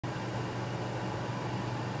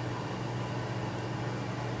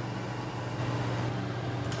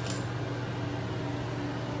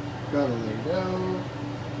Got it laid out.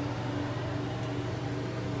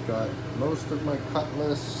 Got most of my cut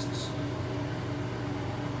list.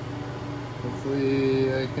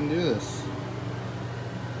 Hopefully I can do this.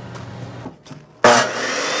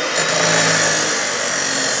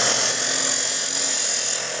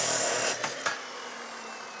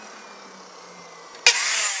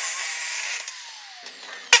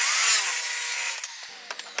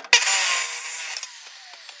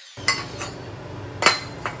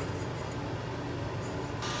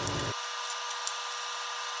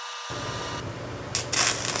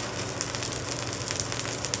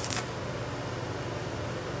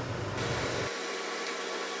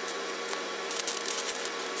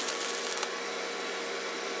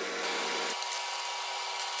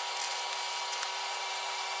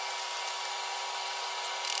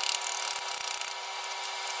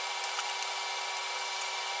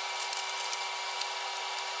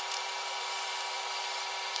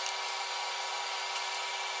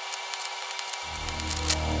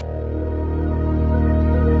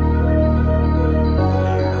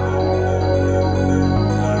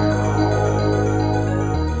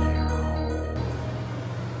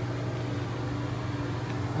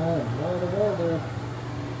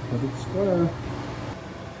 But it's square.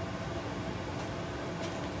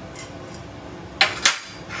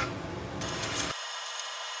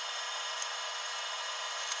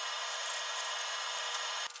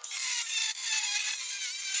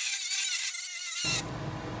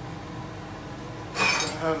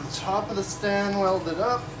 I have the top of the stand welded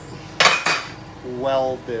up.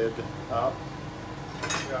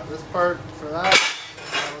 Got this part for that.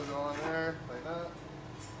 That will go on there like that.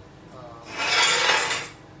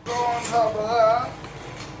 Go on top of that,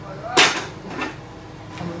 like that.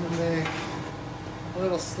 And then a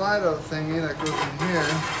little slide out thingy that goes in here,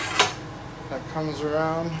 that comes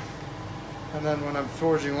around. And then when I'm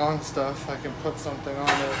forging long stuff, I can put something on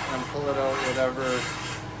it and pull it out whatever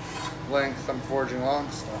length I'm forging long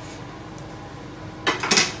stuff.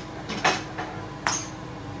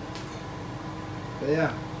 But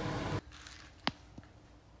yeah.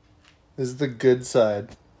 This is the good side.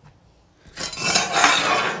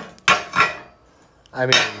 I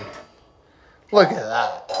mean, look at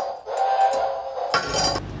that.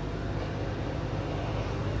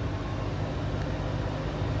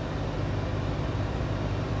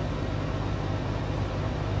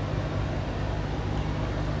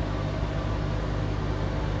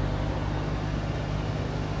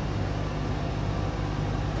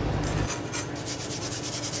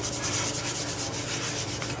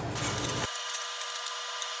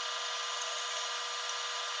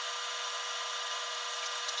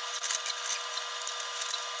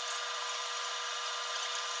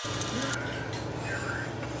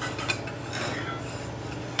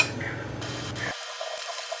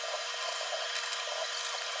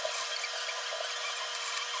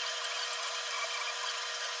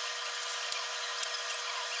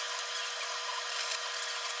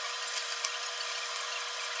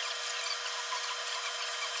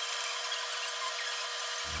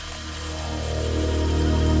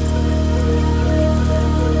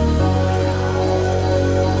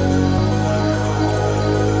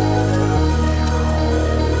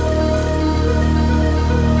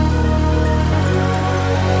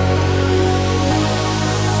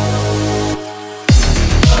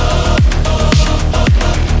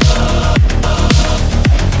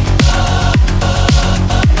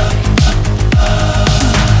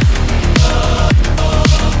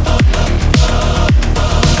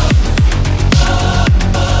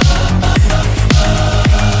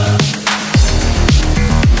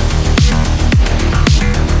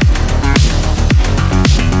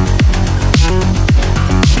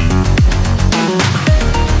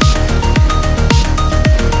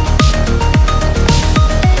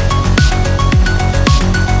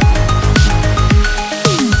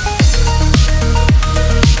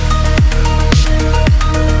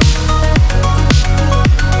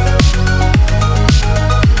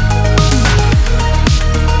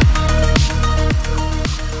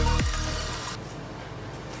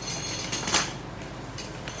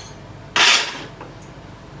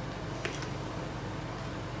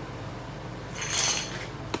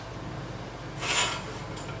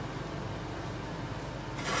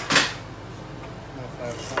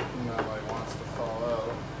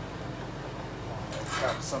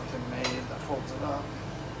 Something made that holds it up.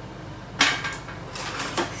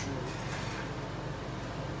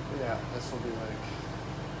 Yeah, this will be like,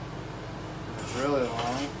 if it's really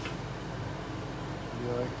long,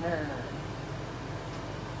 it'll be like, meh.